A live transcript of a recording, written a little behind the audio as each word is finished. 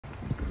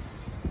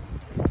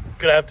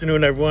Good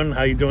afternoon, everyone.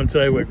 How you doing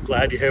today? We're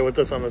glad you're here with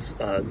us on this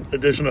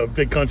edition of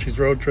Big Country's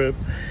Road Trip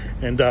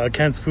and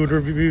Kent's food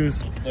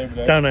reviews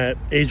down at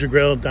Asia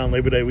Grill down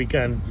Labor Day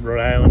weekend,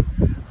 Rhode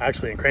Island.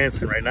 Actually in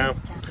Cranston right now.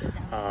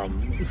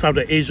 Stopped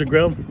at Asia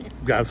Grill.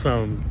 Got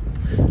some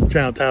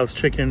General Tao's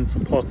chicken,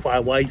 some pork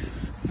fried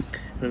rice,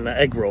 and an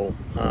egg roll.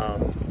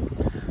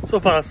 So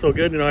far, so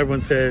good. You know,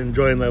 everyone's here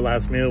enjoying their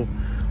last meal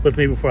with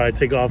me before I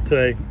take off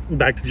today.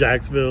 Back to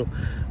Jacksonville.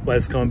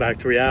 Life's coming back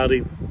to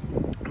reality.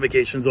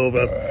 Vacation's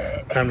over.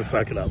 Time to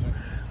suck it up.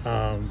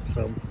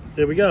 So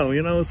there we go.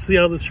 You know, let's see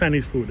how this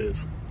Chinese food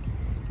is.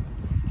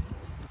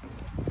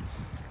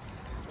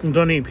 I'm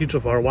done eating pizza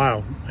for a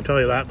while. I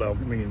tell you that, though.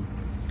 I mean,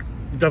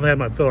 definitely had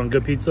my fill on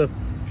good pizza.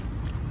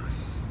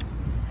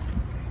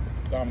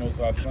 Domino's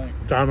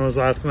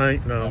last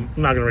night. No, I'm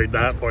not gonna rate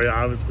that for you,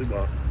 obviously,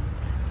 but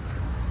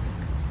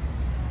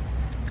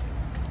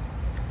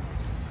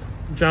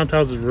General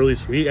Tao's is really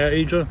sweet at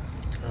Asia.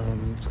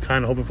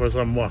 Kind of hoping for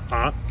something more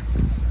hot, a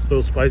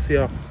little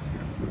spicier.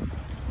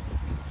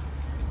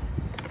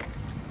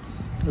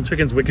 The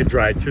chicken's wicked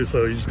dry too,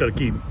 so you just gotta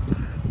keep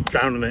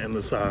drowning it in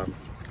this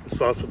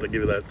sauce that they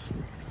give you. That's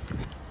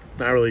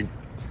not really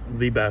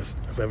the best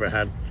I've ever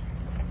had.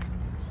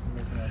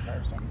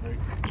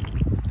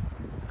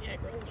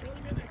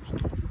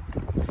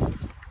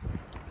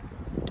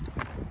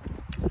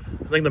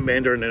 I think the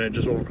mandarin in it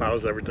just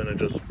overpowers everything. It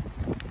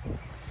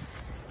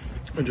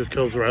just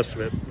kills the rest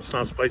of it. It's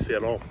not spicy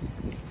at all.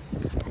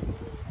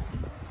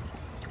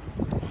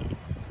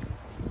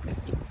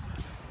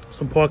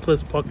 Some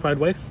porkless pork fried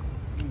rice.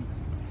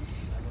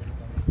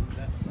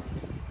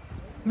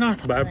 Not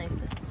too bad. I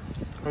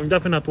mean,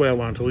 definitely not the way I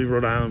wanted to leave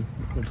Rhode Island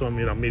with some,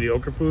 you know,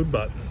 mediocre food,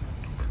 but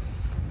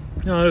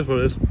you know, it is what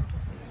it is.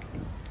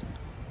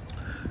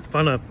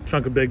 Found a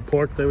chunk of big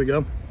pork. There we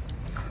go.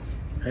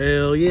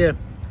 Hell yeah.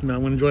 You know,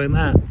 I'm enjoying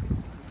that.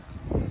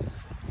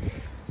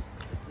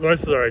 The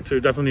rice is alright too.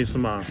 Definitely need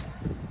some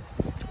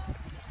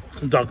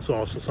duck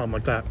sauce or something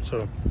like that.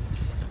 So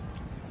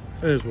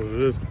it is what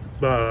it is.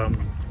 But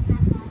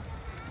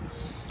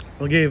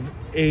I gave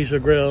Asia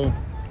Grill.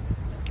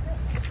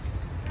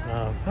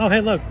 Oh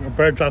hey, look! A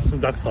bird dropped some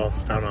duck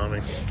sauce down on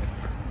me.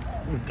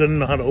 Didn't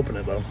know how to open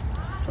it though.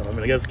 So I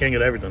mean, I guess I can't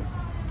get everything.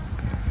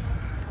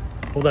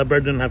 Hope that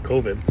bird didn't have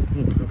COVID.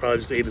 I probably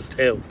just ate his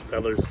tail,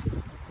 feathers.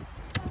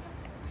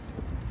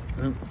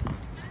 Yeah.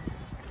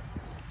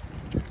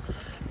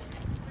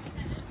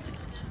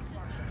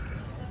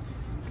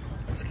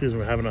 Excuse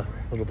me, we're having a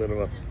little bit of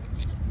a.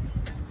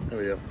 There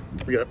we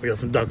go. We got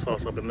some duck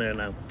sauce up in there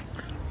now.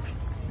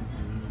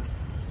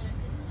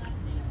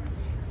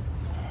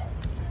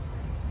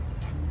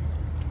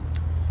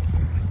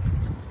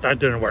 That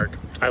didn't work.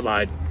 I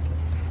lied.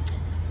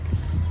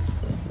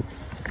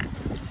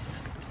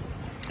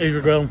 Asia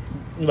Grill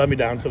let me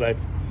down today.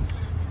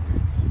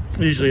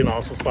 Usually an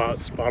awesome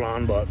spot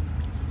on, but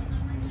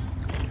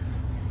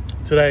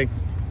today,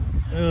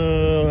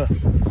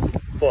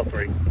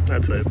 4-3.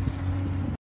 That's it.